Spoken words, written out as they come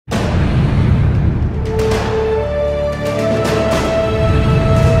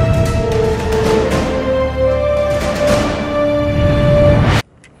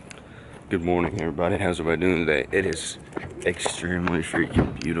Good morning, everybody. How's everybody doing today? It is extremely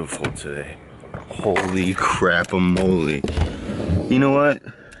freaking beautiful today. Holy crap-a-moly. You know what?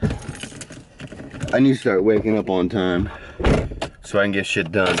 I need to start waking up on time so I can get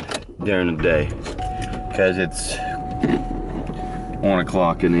shit done during the day. Because it's 1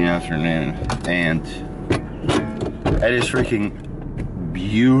 o'clock in the afternoon and it is freaking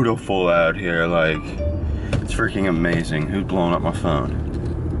beautiful out here. Like, it's freaking amazing. Who's blowing up my phone?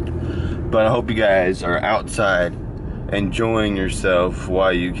 But I hope you guys are outside enjoying yourself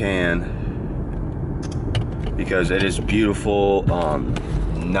while you can, because it is beautiful,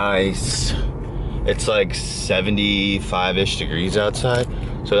 nice. It's like 75-ish degrees outside,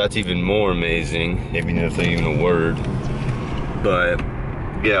 so that's even more amazing, even if that's even a word. But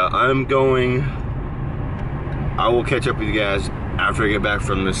yeah, I will catch up with you guys after I get back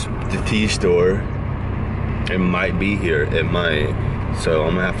from the tea store. It might be here, it might. So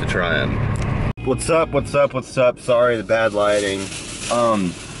I'm gonna have to try them. What's up, what's up, what's up? Sorry, the bad lighting. I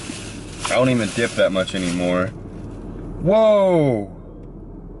don't even dip that much anymore. Whoa!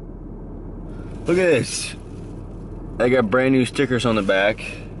 Look at this. I got brand new stickers on the back.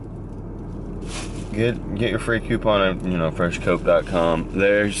 Get your free coupon at, freshcope.com.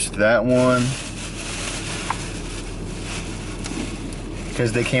 There's that one.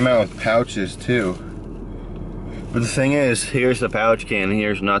 Because they came out with pouches too. But the thing is, here's the pouch can, and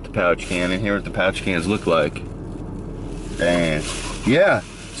here's not the pouch can, and here's what the pouch cans look like. And yeah,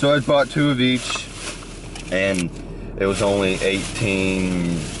 so I bought 2 of each, and it was only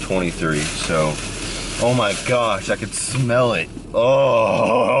 $18.23. So, oh my gosh, I could smell it.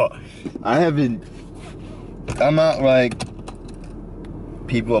 Oh, I'm not like,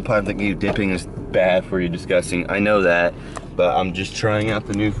 people will probably think dipping is bad for you, disgusting. I know that, but I'm just trying out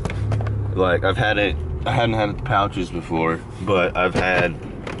the new, like, I hadn't had the pouches before, but I've had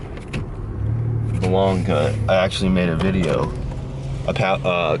the long cut. I actually made a video about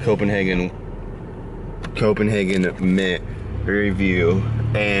Copenhagen mint review,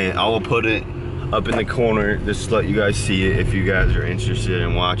 and I will put it up in the corner just to let you guys see it if you guys are interested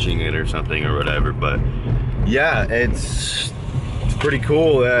in watching it or something or whatever. But yeah, it's pretty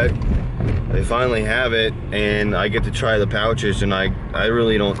cool that they finally have it, and I get to try the pouches, and I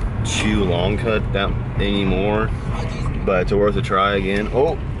really don't chew long cut that anymore, but it's worth a try again.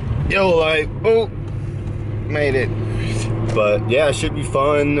 Oh, yellow light. Oh, made it. But yeah, it should be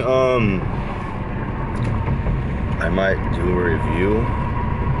fun. I might do a review.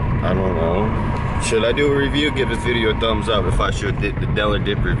 I don't know. Should I do a review? Give this video a thumbs up if I should the Dell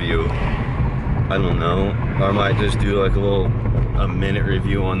dip review. I don't know. Or I might just do like a minute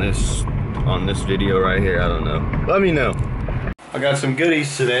review on this video right here. I don't know. Let me know. I got some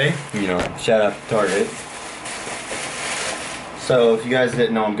goodies today. Shout out to Target. So if you guys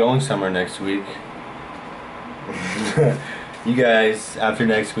didn't know, I'm going somewhere next week. You guys, after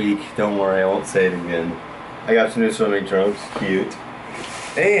next week, don't worry, I won't say it again. I got some new swimming trunks, cute.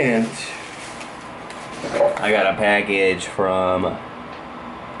 And I got a package from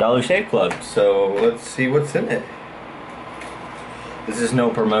Dollar Shave Club. So let's see what's in it. This is no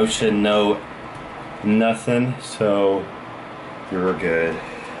promotion, no nothing, so you're good.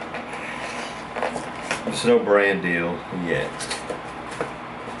 It's no brand deal yet.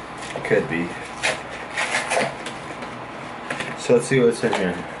 It could be. So let's see what's in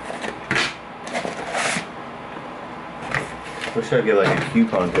here. Wish I could get like a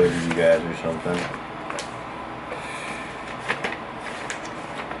coupon code for you guys or something.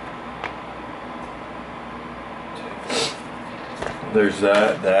 There's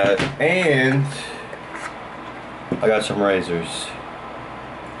that, and I got some razors.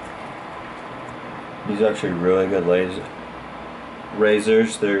 These are actually really good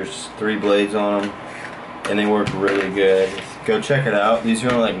razors. There's 3 blades on them, and they work really good. Go check it out. These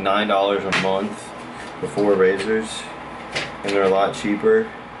are only like $9 a month for 4 razors, and they're a lot cheaper.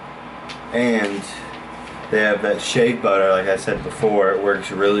 And they have that shave butter, like I said before. It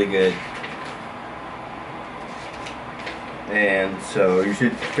works really good. And so you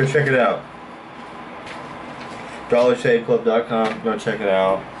should go check it out. DollarShaveClub.com. Go check it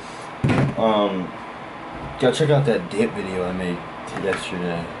out. Go check out that dip video I made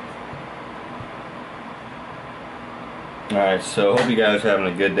yesterday. Alright, so hope you guys are having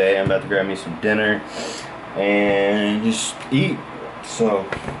a good day. I'm about to grab me some dinner and just eat. So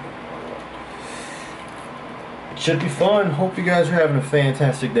it should be fun. Hope you guys are having a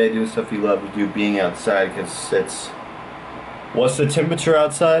fantastic day doing stuff you love to do, being outside, because it's... What's the temperature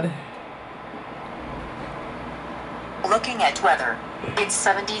outside? Looking at weather, it's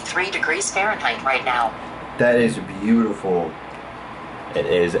 73 degrees Fahrenheit right now. That is beautiful. It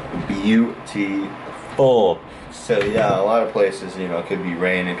is beautiful. So yeah, a lot of places, you know, it could be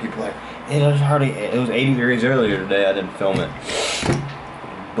raining. People are like, hey, it was 80 degrees earlier today. I didn't film it.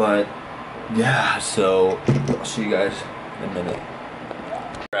 But yeah, so I'll see you guys in a minute.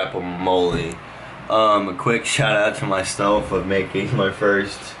 Crap-a-moly. A quick shout out to myself of making my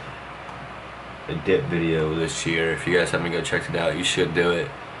first dip video this year. If you guys haven't go check it out, you should do it.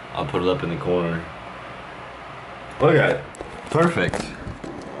 I'll put it up in the corner. Look at it. Perfect.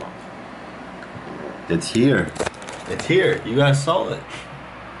 It's here. It's here. You guys saw it.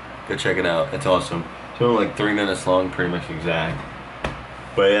 Go check it out. It's awesome. It's only like 3 minutes long, pretty much exact.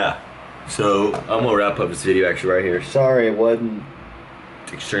 But yeah. So I'm gonna wrap up this video actually right here. Sorry it wasn't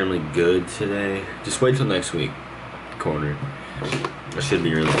extremely good today. Just wait till next week. Corner. It should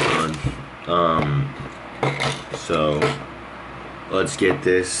be really fun. So let's get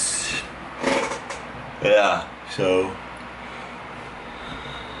this. Yeah. So.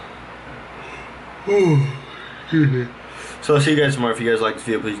 So I'll see you guys tomorrow. If you guys like this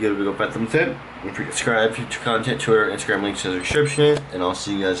video, please give it a big old fat thumbs up. Don't forget to subscribe, future content, Twitter, Instagram links in the description, and I'll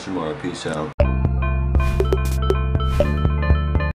see you guys tomorrow. Peace out.